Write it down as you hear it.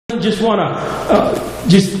just want to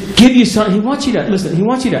just give you something. He wants you to listen. He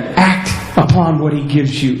wants you to act upon what He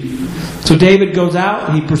gives you. So David goes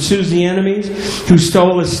out. He pursues the enemies who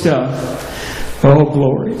stole his stuff. Oh,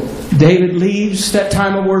 glory. David leaves that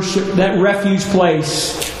time of worship, that refuge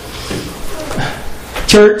place.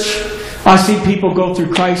 Church, I see people go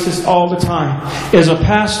through crisis all the time. As a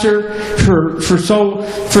pastor for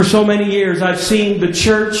so many years, I've seen the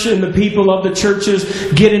church and the people of the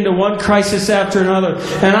churches get into one crisis after another.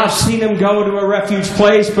 And I've seen them go to a refuge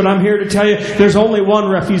place, but I'm here to tell you, there's only one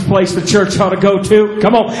refuge place the church ought to go to.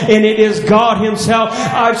 Come on. And it is God Himself.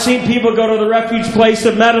 I've seen people go to the refuge place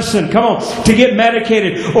of medicine. Come on. To get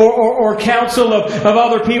medicated or counsel of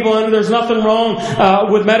other people. And there's nothing wrong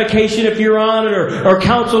with medication if you're on it or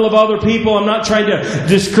counsel of other people. I'm not trying to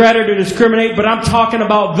discredit or discriminate, but I'm talking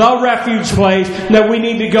about the refuge place that we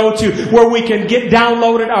need to go to, where we can get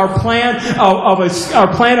downloaded our plan of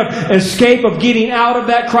escape, of getting out of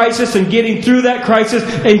that crisis and getting through that crisis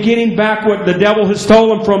and getting back what the devil has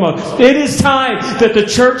stolen from us. It is time that the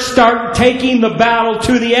church start taking the battle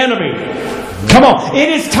to the enemy. Come on. It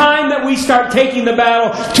is time that we start taking the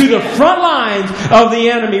battle to the front lines of the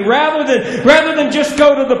enemy. Rather than just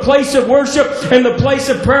go to the place of worship and the place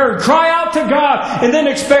of prayer and cry out to God and then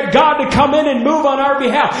expect God to come in and move on our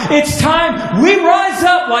behalf. It's time we rise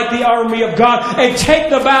up like the army of God and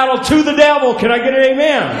take the battle to the devil. Can I get an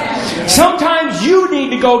amen? Sometimes you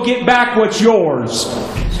need to go get back what's yours.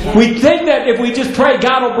 We think that if we just pray,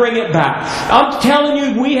 God will bring it back. I'm telling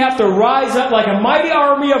you, we have to rise up like a mighty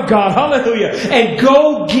army of God. Hallelujah. And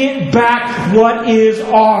go get back what is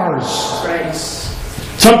ours. Right.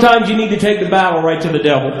 Sometimes you need to take the battle right to the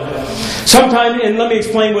devil. Sometimes, and let me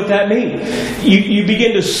explain what that means. You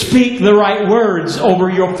begin to speak the right words over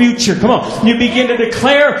your future. Come on. You begin to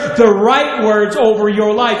declare the right words over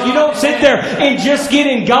your life. You don't sit there and just get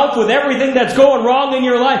engulfed with everything that's going wrong in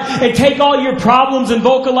your life and take all your problems and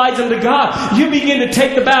vocalize them to God. You begin to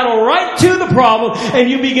take the battle right to the problem and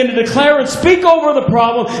you begin to declare and speak over the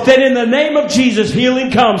problem that in the name of Jesus,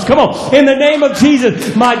 healing comes. Come on. In the name of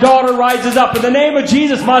Jesus, my daughter rises up. In the name of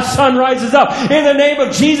Jesus, my son rises up. In the name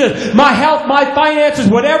of Jesus, my health, my finances,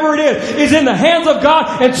 whatever it is in the hands of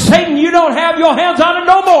God. And Satan, you don't have your hands on it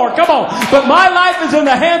no more. Come on. But my life is in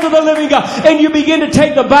the hands of the living God. And you begin to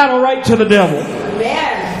take the battle right to the devil.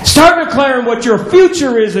 Amen. Start declaring what your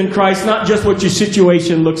future is in Christ, not just what your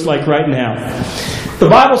situation looks like right now. The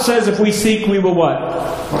Bible says if we seek, we will what?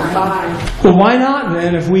 Well, why not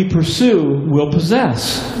then? If we pursue, we'll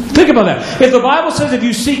possess. Think about that. If the Bible says if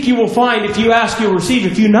you seek, you will find. If you ask, you'll receive.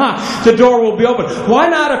 If you knock, the door will be open. Why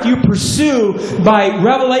not if you pursue by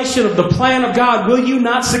revelation of the plan of God, will you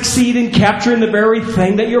not succeed in capturing the very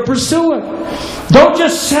thing that you're pursuing? Don't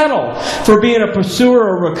just settle for being a pursuer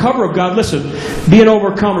or a recoverer of God. Listen, be an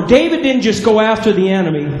overcomer. David didn't just go after the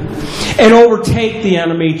enemy and overtake the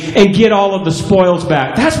enemy and get all of the spoils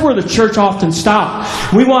back. That's where the church often stops.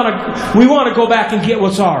 We want to go back and get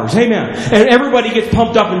what's ours. Amen. And everybody gets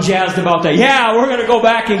pumped up and jazzed about that. Yeah, we're going to go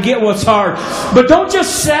back and get what's ours. But don't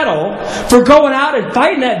just settle for going out and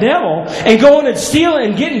fighting that devil and going and stealing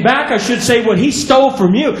and getting back, I should say, what he stole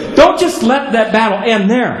from you. Don't just let that battle end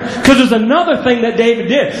there. Because there's another thing that David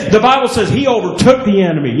did. The Bible says he overtook the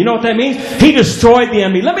enemy. You know what that means? He destroyed the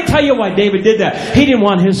enemy. Let me tell you why David did that. He didn't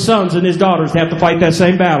want his sons and his daughters to have to fight that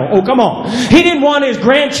same battle. Oh, come on. He didn't want his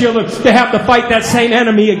grandchildren to have to fight that same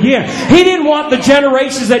enemy again. He didn't want the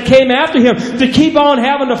generations that came after him to keep on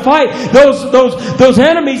having to fight those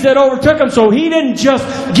enemies that overtook him. So he didn't just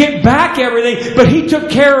get back everything, but he took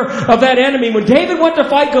care of that enemy. When David went to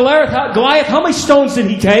fight Goliath, how many stones did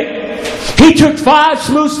he take? He took 5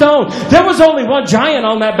 smooth stones. There was only one giant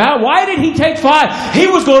on that battle. Why did he take 5? He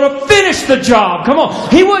was going to finish the job. Come on.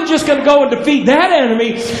 He wasn't just going to go and defeat that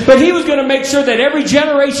enemy, but he was going to make sure that every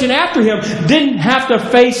generation after him didn't have to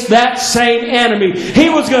face that same enemy. He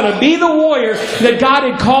was going to be the warrior that God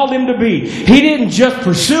had called him to be. He didn't just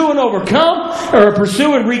pursue and overcome or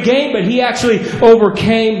pursue and regain, but he actually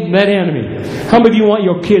overcame that enemy. How many of you want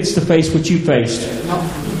your kids to face what you faced?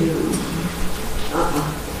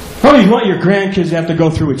 How many of you want your grandkids to have to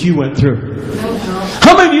go through what you went through?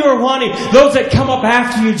 How many of you are wanting those that come up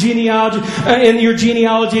after your genealogy, in your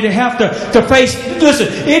genealogy to have to face? Listen,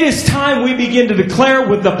 it is time we begin to declare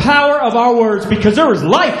with the power of our words, because there is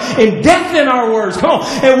life and death in our words. Come on.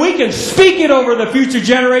 And we can speak it over the future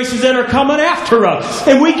generations that are coming after us.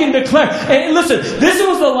 And we can declare. And listen, this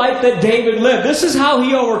was the life that David lived. This is how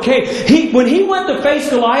he overcame. When he went to face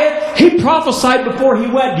Goliath, he prophesied before he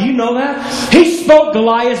went. Do you know that? He spoke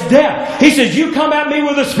Goliath's death. He says, you come at me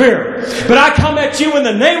with a spear, but I come at you in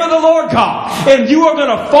the name name of the Lord God. And you are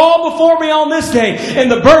going to fall before me on this day.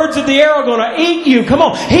 And the birds of the air are going to eat you. Come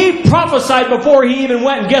on. He prophesied before he even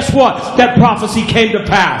went. And guess what? That prophecy came to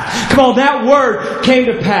pass. Come on. That word came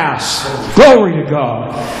to pass. Glory to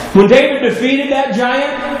God. When David defeated that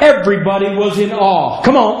giant, everybody was in awe.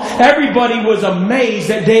 Come on. Everybody was amazed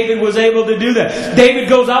that David was able to do that. David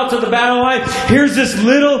goes out to the battle line. Here's this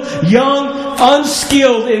little, young,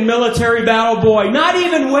 unskilled in military battle boy. Not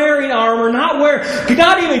even wearing armor. Not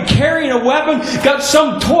even carrying a weapon. Got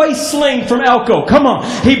some toy sling from Elko. Come on.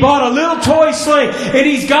 He bought a little toy sling. And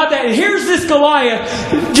he's got that. And here's this Goliath.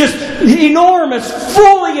 Just enormous.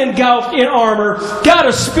 Fully engulfed in armor. Got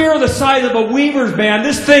a spear the size of a weaver's band.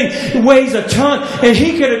 This thing weighs a ton. And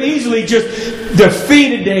he could have easily just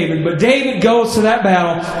defeated David. But David goes to that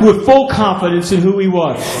battle with full confidence in who he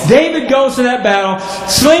was. David goes to that battle,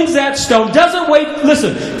 slings that stone, doesn't wait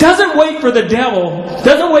for the devil,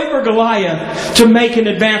 doesn't wait for Goliath to make an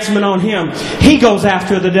advancement on him. He goes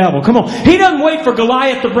after the devil. Come on. He doesn't wait for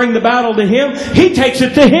Goliath to bring the battle to him. He takes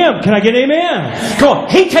it to him. Can I get amen? Come on.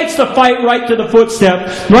 He takes the fight right to the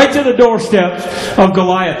footsteps, right to the doorsteps of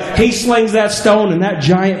Goliath. He slings that stone and that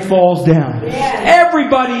giant falls down.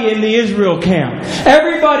 Everybody in the Israel camp,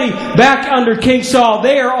 everybody back under King Saul,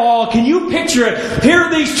 they are all, can you picture it? Here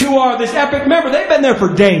these two are, this epic, remember, they've been there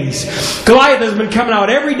for days. Goliath has been coming out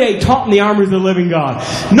every day taunting the army of the living God.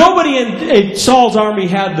 Nobody in Saul's army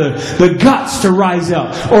had the guts to rise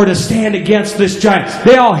up or to stand against this giant.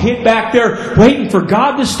 They all hid back there waiting for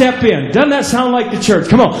God to step in. Doesn't that sound like the church?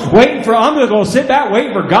 Come on. I'm going to go sit back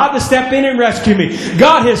waiting for God to step in and rescue me.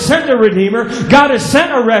 God has sent a Redeemer. God has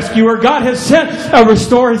sent a rescuer. God has sent a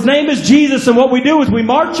restorer. His name is Jesus. And what we do is we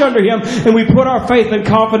march under Him and we put our faith and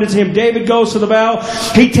confidence in Him. David goes to the battle.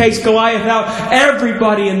 He takes Goliath out.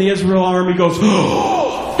 Everybody in the Israel army goes,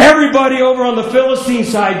 oh. Everybody over on the Philistine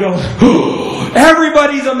side goes, oh.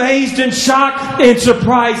 Everybody's amazed and shocked and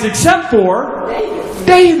surprised except for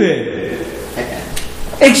David.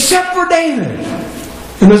 Except for David.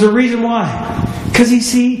 And there's a reason why. Because you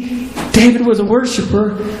see, David was a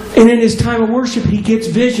worshiper, and in his time of worship, he gets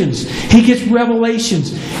visions, he gets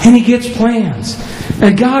revelations, and he gets plans.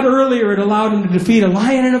 And God earlier had allowed him to defeat a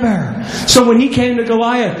lion and a bear. So when he came to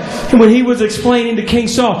Goliath, and when he was explaining to King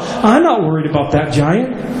Saul, I'm not worried about that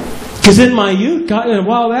giant. Because in my youth, God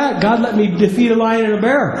let me defeat a lion and a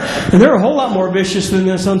bear. And they're a whole lot more vicious than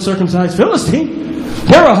this uncircumcised Philistine.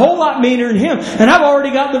 They're a whole lot meaner than him. And I've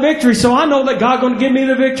already got the victory, so I know that God's going to give me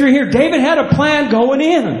the victory here. David had a plan going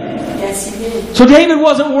in. Yes, he did. So David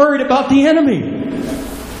wasn't worried about the enemy.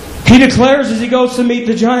 He declares as he goes to meet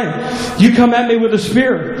the giant, you come at me with a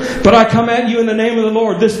spear, but I come at you in the name of the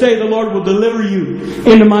Lord. This day the Lord will deliver you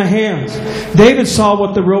into my hands. David saw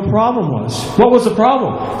what the real problem was. What was the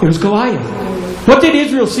problem? It was Goliath. What did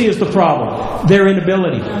Israel see as the problem? Their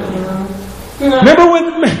inability. Remember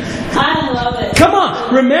when... I love it. Come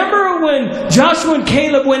on. Remember when Joshua and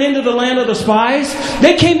Caleb went into the land of the spies?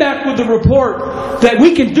 They came back with the report that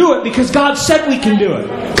we can do it because God said we can do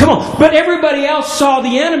it. Come on. But everybody else saw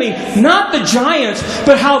the enemy, not the giants,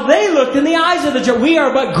 but how they looked in the eyes of the giants. We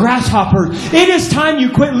are but grasshoppers. It is time you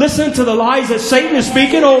quit listening to the lies that Satan is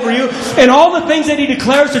speaking over you and all the things that he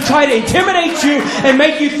declares to try to intimidate you and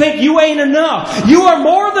make you think you ain't enough. You are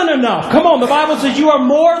more than enough. Come on. The Bible says you are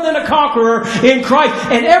more than a conqueror in Christ.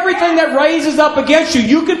 And everything that raises up against you,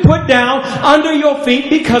 you can put down under your feet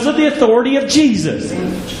because of the authority of Jesus.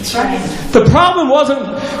 That's right. The problem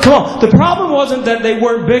wasn't that they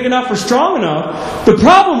weren't big enough or strong enough. The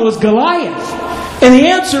problem was Goliath. And the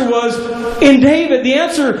answer was in David. The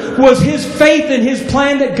answer was his faith and his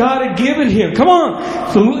plan that God had given him. Come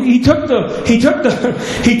on. So he took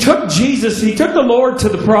Jesus, he took the Lord to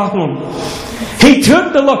the problem. He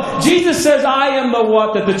took the Lord. Jesus says, I am the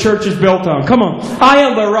what that the church is built on. Come on. I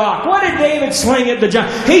am the rock. What did David sling at the giant?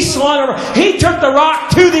 He slung a rock. He took the rock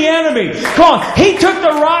to the enemy. Come on. He took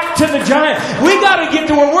the rock to the giant. We got to get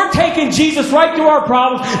to where we're taking Jesus right through our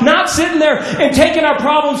problems, not sitting there and taking our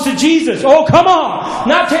problems to Jesus. Oh, come on.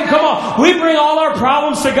 Come on. We bring all our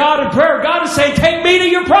problems to God in prayer. God is saying, take me to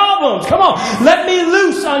your problems. Come on. Let me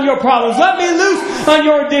loose on your problems. Let me loose on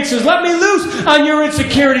your addictions. Let me loose on your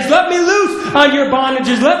insecurities. Let me loose on your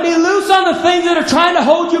bondages. Let me loose on the things that are trying to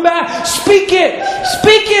hold you back. Speak it.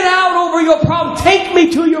 Speak it out over your problem. Take me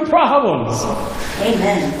to your problems.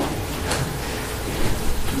 Amen.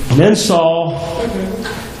 And then Saul,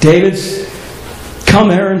 David's come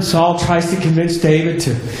there, and Saul tries to convince David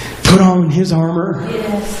to put on his armor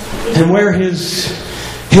and wear his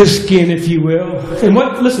his skin, if you will. And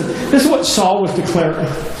listen, this is what Saul was declaring.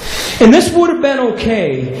 And this would have been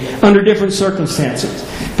okay under different circumstances.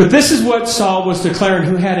 But this is what Saul was declaring,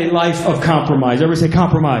 who had a life of compromise. Everybody say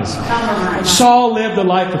compromise. Compromise. Saul lived a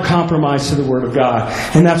life of compromise to the Word of God.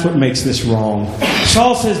 And that's what makes this wrong.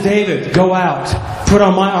 Saul says, David, go out. Put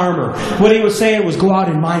on my armor. What he was saying was, go out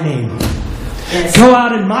in my name. Yes. Go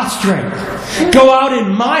out in my strength. Go out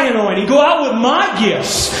in my anointing. Go out with my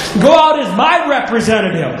gifts. Go out as my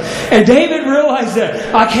representative. And David realized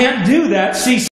that I can't do that. See,